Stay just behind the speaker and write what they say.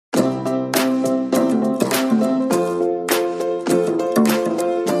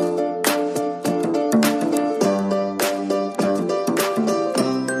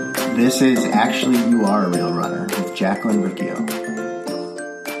This is Actually You Are a Real Runner with Jacqueline Riccio.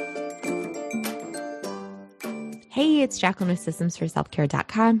 Hey, it's Jacqueline with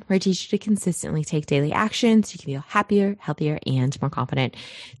systemsforselfcare.com, where I teach you to consistently take daily action so you can feel happier, healthier, and more confident.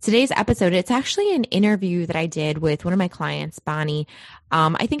 Today's episode, it's actually an interview that I did with one of my clients, Bonnie.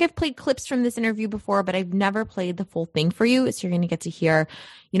 I think I've played clips from this interview before, but I've never played the full thing for you. So you're going to get to hear,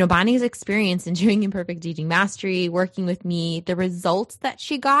 Bonnie's experience in doing Imperfect Eating Mastery, working with me, the results that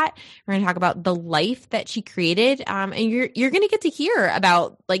she got. We're going to talk about the life that she created. And you're going to get to hear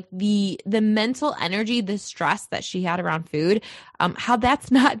about like the mental energy, the stress that she had around food, how that's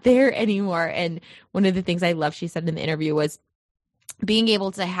not there anymore. And one of the things I love she said in the interview was being able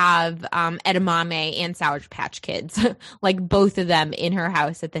to have edamame and Sour Patch Kids, like both of them in her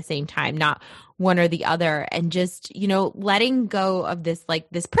house at the same time, not one or the other, and just, letting go of this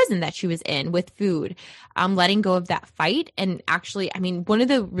prison that she was in with food, letting go of that fight. And actually, one of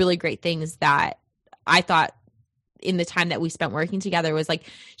the really great things that I thought in the time that we spent working together was like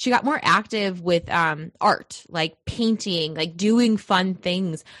she got more active with art, like painting, like doing fun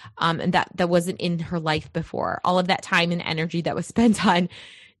things, and that wasn't in her life before. All of that time and energy that was spent on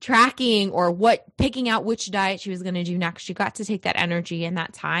tracking or picking out which diet she was going to do next, she got to take that energy and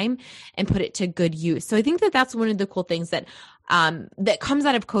that time and put it to good use. So I think that that's one of the cool things that comes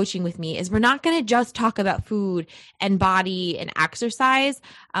out of coaching with me is we're not going to just talk about food and body and exercise.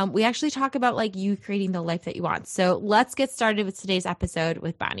 We actually talk about like you creating the life that you want. So let's get started with today's episode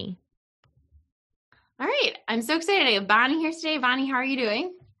with Bonnie. All right. I'm so excited. I have Bonnie here today. Bonnie, how are you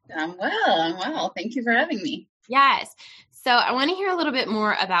doing? I'm well. Thank you for having me. Yes. So I want to hear a little bit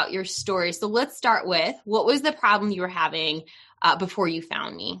more about your story. So let's start with, what was the problem you were having before you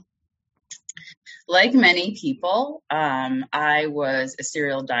found me? Like many people, I was a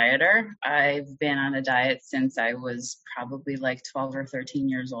serial dieter. I've been on a diet since I was probably like 12 or 13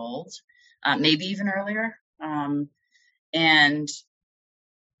 years old, maybe even earlier. And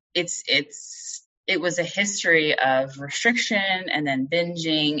it was a history of restriction and then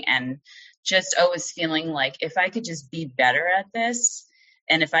binging and just always feeling like if I could just be better at this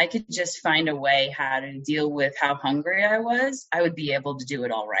and if I could just find a way how to deal with how hungry I was, I would be able to do it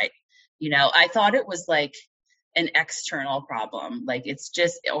all right. I thought it was like an external problem, like it's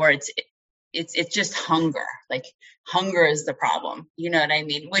just hunger. Like hunger is the problem. You know what I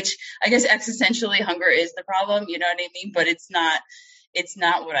mean? Which I guess existentially hunger is the problem. You know what I mean? But it's not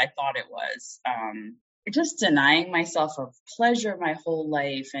what I thought it was. Just denying myself of pleasure my whole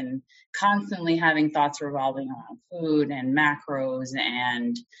life and constantly having thoughts revolving around food and macros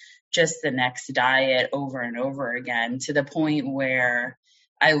and just the next diet over and over again, to the point where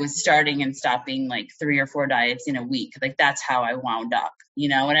I was starting and stopping like 3 or 4 diets in a week. Like that's how I wound up,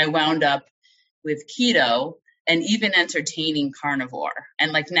 and I wound up with keto and even entertaining carnivore.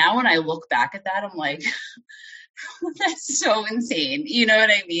 And like now when I look back at that, I'm like, that's so insane. You know what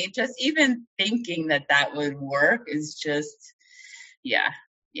I mean? Just even thinking that would work is just, yeah.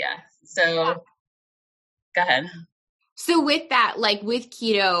 So go ahead. So with that, like with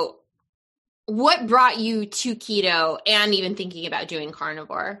keto, what brought you to keto and even thinking about doing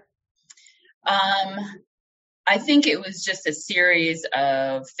carnivore? I think it was just a series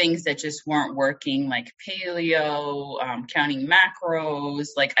of things that just weren't working, like paleo, counting macros.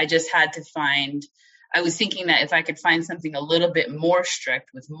 Like I just had to I was thinking that if I could find something a little bit more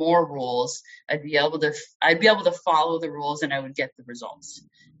strict with more rules, I'd be able to follow the rules and I would get the results,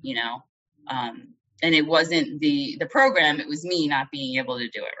 and it wasn't the program, it was me not being able to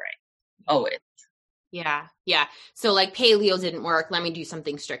do it right. Always. Yeah. So like paleo didn't work. Let me do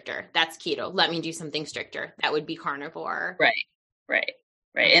something stricter. That's keto. Let me do something stricter. That would be carnivore. Right.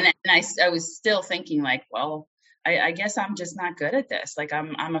 And I was still thinking like, well, I guess I'm just not good at this. Like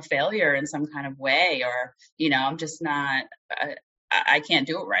I'm a failure in some kind of way, or, I'm just not, I can't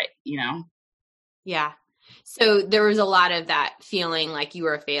do it right, Yeah. So there was a lot of that feeling like you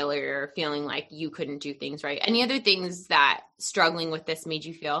were a failure, feeling like you couldn't do things right. Any other things that struggling with this made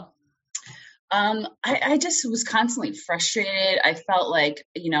you feel? I just was constantly frustrated. I felt like,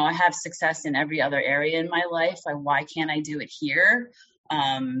 I have success in every other area in my life. Like, why can't I do it here?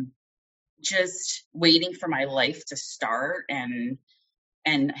 Just waiting for my life to start and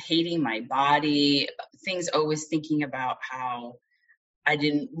hating my body, things always thinking about how I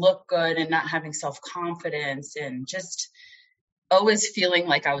didn't look good and not having self-confidence, and just always feeling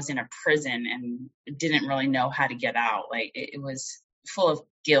like I was in a prison and didn't really know how to get out. Like it was full of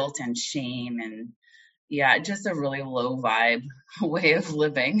guilt and shame and just a really low vibe way of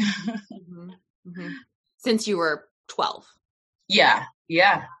living. Since you were 12. Yeah.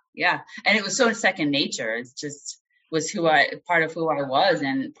 And it was so second nature. It just was part of who I was,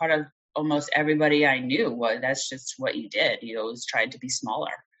 and part of almost everybody I knew that's just what you did. You always tried to be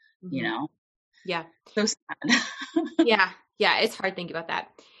smaller, you know? Yeah. So sad. Yeah. It's hard thinking about that.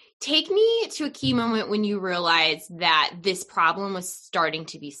 Take me to a key moment when you realized that this problem was starting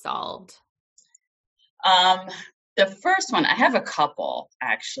to be solved. The first one, I have a couple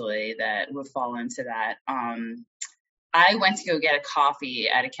actually that would fall into that. I went to go get a coffee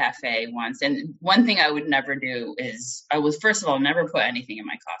at a cafe once, and one thing I would never do is first of all, never put anything in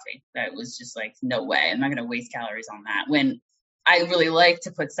my coffee. That was just like, no way. I'm not going to waste calories on that. When I really like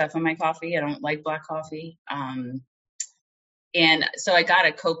to put stuff in my coffee, I don't like black coffee. And so I got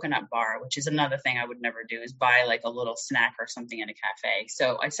a coconut bar, which is another thing I would never do, is buy like a little snack or something in a cafe.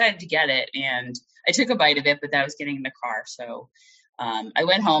 So I decided to get it, and I took a bite of it, but that was getting in the car. So I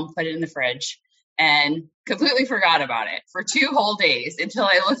went home, put it in the fridge, and completely forgot about it for 2 whole days until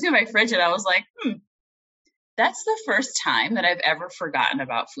I looked at my fridge and I was like, that's the first time that I've ever forgotten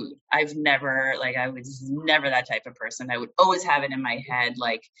about food. I was never that type of person. I would always have it in my head,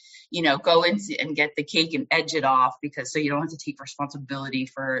 like, go in and get the cake and edge it off so you don't have to take responsibility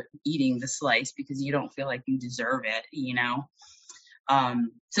for eating the slice because you don't feel like you deserve it,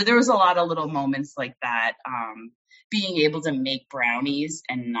 So there was a lot of little moments like that. Being able to make brownies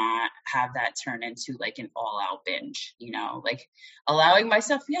and not have that turn into like an all-out binge, like allowing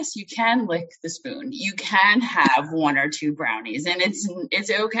myself, yes, you can lick the spoon, you can have 1 or 2 brownies, and it's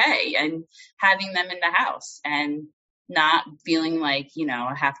okay, and having them in the house and not feeling like,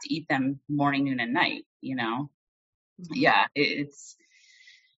 I have to eat them morning, noon, and night, Yeah, it's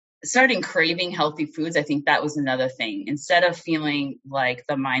starting craving healthy foods. I think that was another thing. Instead of feeling like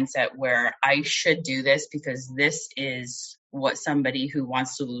the mindset where I should do this because this is what somebody who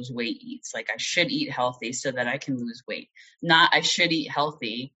wants to lose weight eats. Like, I should eat healthy so that I can lose weight. Not I should eat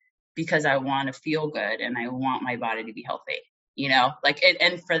healthy because I want to feel good and I want my body to be healthy,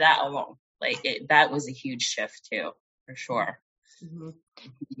 and for that alone, that was a huge shift too, for sure.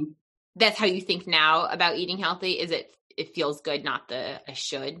 Mm-hmm. That's how you think now about eating healthy? Is it feels good, not the I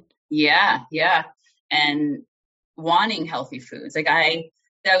should? Yeah. And wanting healthy foods.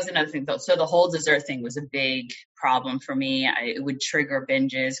 That was another thing though. So the whole dessert thing was a big problem for me. It would trigger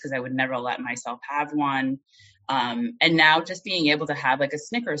binges because I would never let myself have one. And now just being able to have like a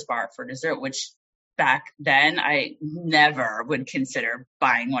Snickers bar for dessert, which back then I never would consider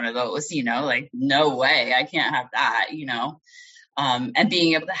buying one of those, like, no way, I can't have that, and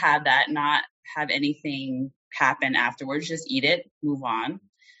being able to have that, not have anything happen afterwards, just eat it, move on.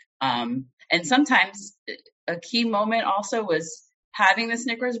 And sometimes a key moment also was having the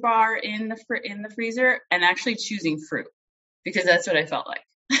Snickers bar in the freezer and actually choosing fruit, because that's what I felt like.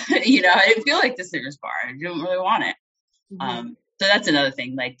 I didn't feel like the Snickers bar. I didn't really want it. So that's another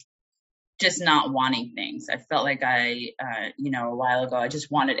thing, like just not wanting things. I felt like a while ago, I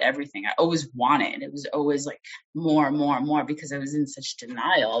just wanted everything. I always wanted. It was always like more and more and more because I was in such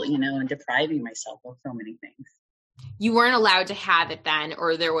denial, and depriving myself of so many things. You weren't allowed to have it then,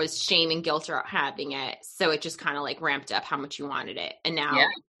 or there was shame and guilt around having it. So it just kind of like ramped up how much you wanted it. And now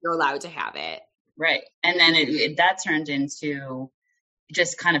you're allowed to have it. Right. And then that turned into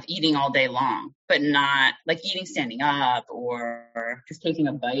just kind of eating all day long, but not like eating standing up or just taking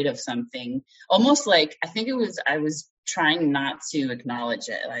a bite of something. Almost like, I was trying not to acknowledge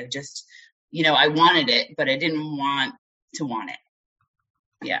it. I just, I wanted it, but I didn't want to want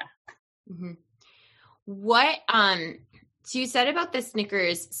it. Yeah. Mm-hmm. What, so you said about the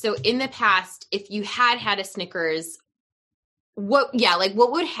Snickers. So in the past, if you had a Snickers, what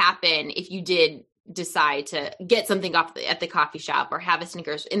would happen if you did decide to get something at the coffee shop or have a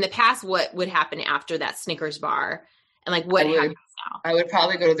Snickers? In the past, what would happen after that Snickers bar? And like what happens now? I would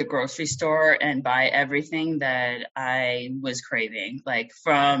probably go to the grocery store and buy everything that I was craving, like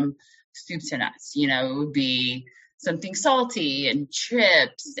from soup to nuts. It would be something salty and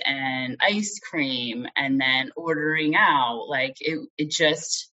chips and ice cream, and then ordering out. Like it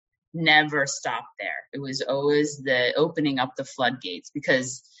just never stopped there. It was always the opening up the floodgates,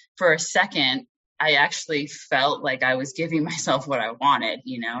 because for a second, I actually felt like I was giving myself what I wanted,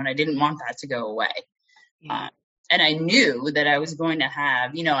 and I didn't want that to go away. Yeah. And I knew that I was going to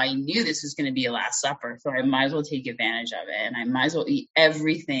have, I knew this was going to be a last supper, so I might as well take advantage of it. And I might as well eat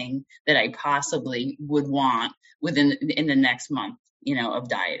everything that I possibly would want in the next month, of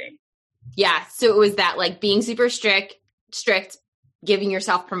dieting. Yeah. So it was that like being super strict, giving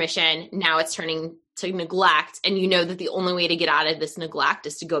yourself permission. Now it's turning to neglect. And you know that the only way to get out of this neglect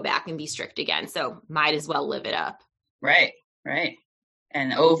is to go back and be strict again. So might as well live it up. Right.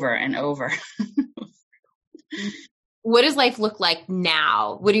 And over and over. What does life look like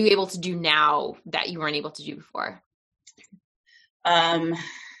now? What are you able to do now that you weren't able to do before?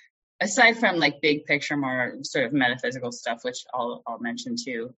 aside from like big picture, more sort of metaphysical stuff, which I'll mention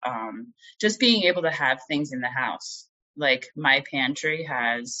too, just being able to have things in the house. Like my pantry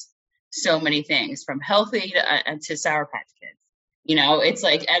has so many things from healthy to Sour Patch Kids. You know, it's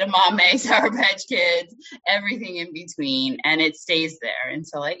like edamame, Sour Patch Kids, everything in between, and it stays there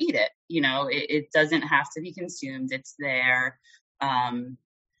until I eat it. You know, it doesn't have to be consumed. It's there.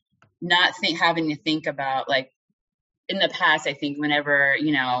 Not having to think about, like, in the past, I think whenever,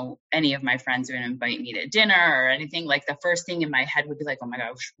 you know, any of my friends would invite me to dinner or anything, like the first thing in my head would be like, oh my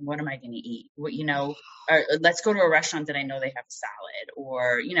gosh, what am I going to eat? What, you know, or let's go to a restaurant that I know they have a salad,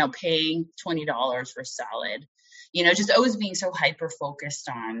 or, you know, paying $20 for salad. You know, just always being so hyper focused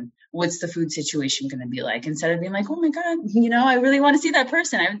on what's the food situation going to be like, instead of being like, oh my God, you know, I really want to see that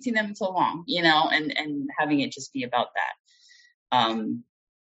person. I haven't seen them in so long, you know, and having it just be about that.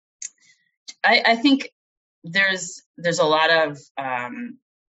 I think there's a lot of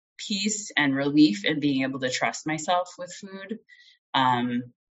peace and relief in being able to trust myself with food. I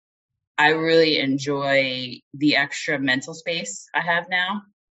really enjoy the extra mental space I have now.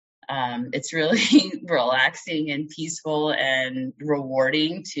 It's really relaxing and peaceful and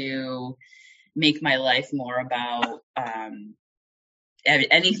rewarding to make my life more about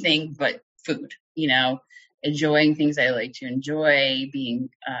anything but food, you know, enjoying things I like to enjoy,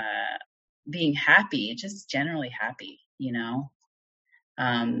 being happy, just generally happy, you know.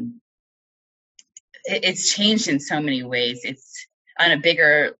 It's changed in so many ways. It's on a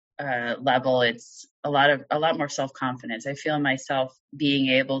bigger level. It's a lot more self-confidence. I feel myself being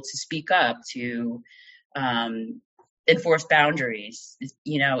able to speak up, to enforce boundaries.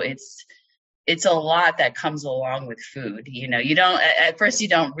 You know, it's a lot that comes along with food. You know, at first you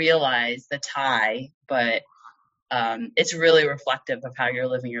don't realize the tie, but it's really reflective of how you're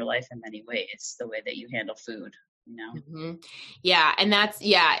living your life in many ways, the way that you handle food, you know? Mm-hmm. Yeah. And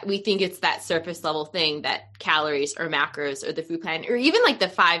we think it's that surface level thing, that calories or macros or the food plan, or even like the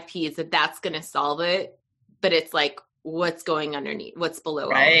 5 Ps, that's going to solve it. But it's like, what's going underneath, what's below.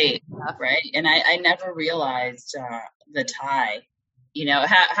 Right. Right. And I never realized the tie, you know,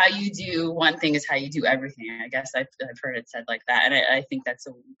 how you do one thing is how you do everything. I guess I've heard it said like that. And I think that's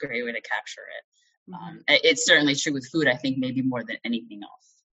a great way to capture it. It's certainly true with food, I think, maybe more than anything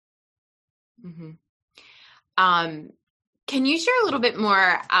else. Mm-hmm. Can you share a little bit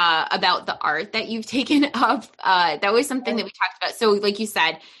more about the art that you've taken up? That was something that we talked about. So like you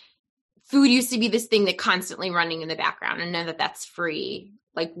said, food used to be this thing that constantly running in the background, and now that's free.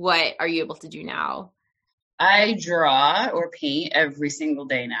 Like, what are you able to do now? I draw or paint every single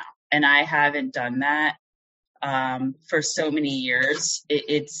day now, and I haven't done that for so many years.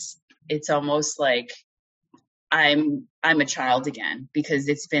 It's almost like I'm a child again, because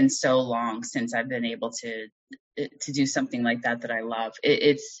it's been so long since I've been able to do something like that I love.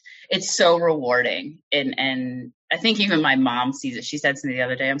 It's so rewarding, and I think even my mom sees it. She said to me the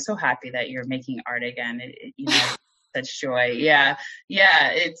other day, "I'm so happy that you're making art again." You know, such joy. Yeah,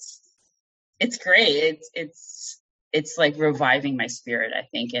 it's great. It's like reviving my spirit, I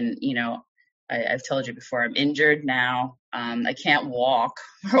think, and you know. I've told you before, I'm injured now. I can't walk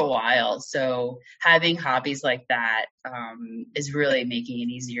for a while. So having hobbies like that is really making it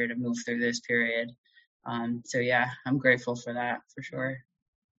easier to move through this period. So yeah, I'm grateful for that, for sure.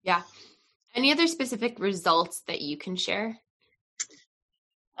 Yeah. Any other specific results that you can share?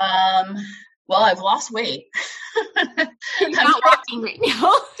 Well, I've lost weight. You're not walking right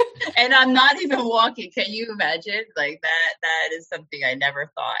now. And I'm not even walking. Can you imagine? Like that is something I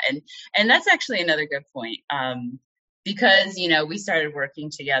never thought. And that's actually another good point. Because, you know, we started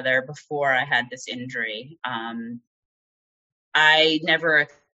working together before I had this injury. I never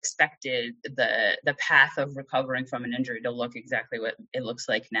expected the path of recovering from an injury to look exactly what it looks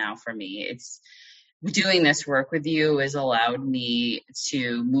like now for me. It's doing this work with you has allowed me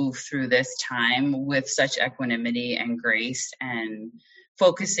to move through this time with such equanimity and grace, and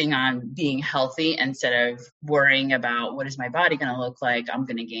focusing on being healthy instead of worrying about what is my body going to look like. I'm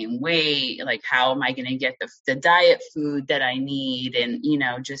going to gain weight. Like, how am I going to get the diet food that I need? And, you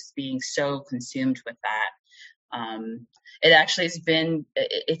know, just being so consumed with that. It actually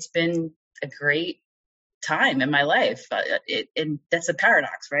it's been a great time in my life. And that's a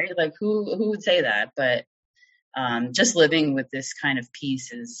paradox, right? Like who would say that? But just living with this kind of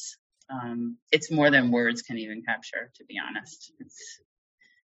peace is, it's more than words can even capture, to be honest.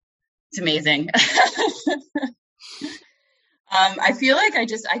 It's amazing. I feel like I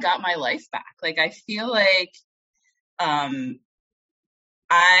got my life back. Like, I feel like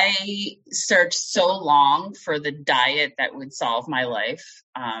I searched so long for the diet that would solve my life.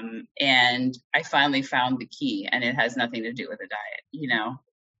 And I finally found the key, and it has nothing to do with a diet, you know?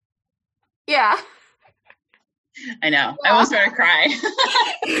 Yeah. I know. I almost started crying.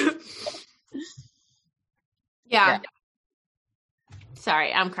 Yeah.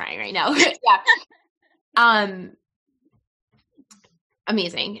 Sorry, I'm crying right now. Yeah.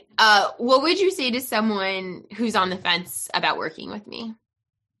 Amazing. What would you say to someone who's on the fence about working with me?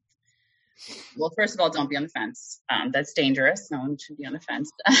 Well, first of all, don't be on the fence. That's dangerous. No one should be on the fence.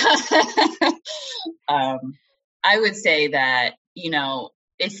 I would say that,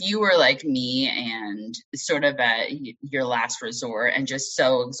 if you were like me and sort of at your last resort and just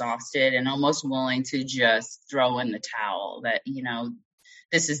so exhausted and almost willing to just throw in the towel, that,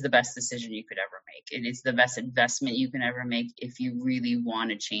 this is the best decision you could ever make. It is the best investment you can ever make if you really want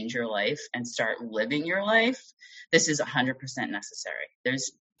to change your life and start living your life. This is 100% necessary.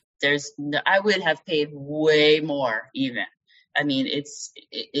 I would have paid way more even. I mean, it's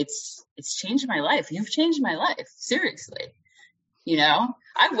changed my life. You've changed my life. Seriously.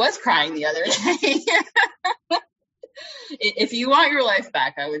 I was crying the other day. If you want your life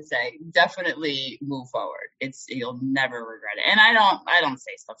back, I would say definitely move forward. You'll never regret it. And I don't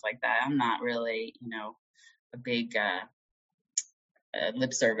say stuff like that. I'm not really, a big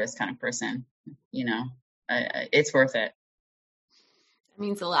lip service kind of person. It's worth it. That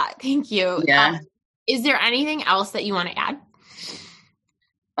means a lot. Thank you. Yeah. Is there anything else that you want to add?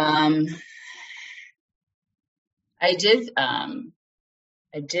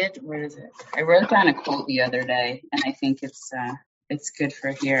 Where is it? I wrote down a quote the other day, and I think it's good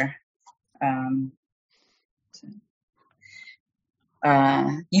for here.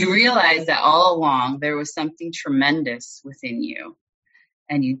 You realize that all along there was something tremendous within you,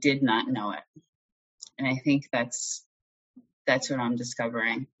 and you did not know it. And I think that's what I'm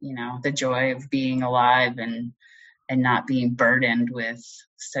discovering, the joy of being alive and not being burdened with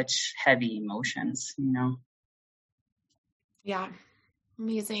such heavy emotions, Yeah.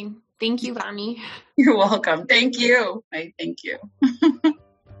 Amazing. Thank you, Bonnie. You're welcome. Thank you. Thank you.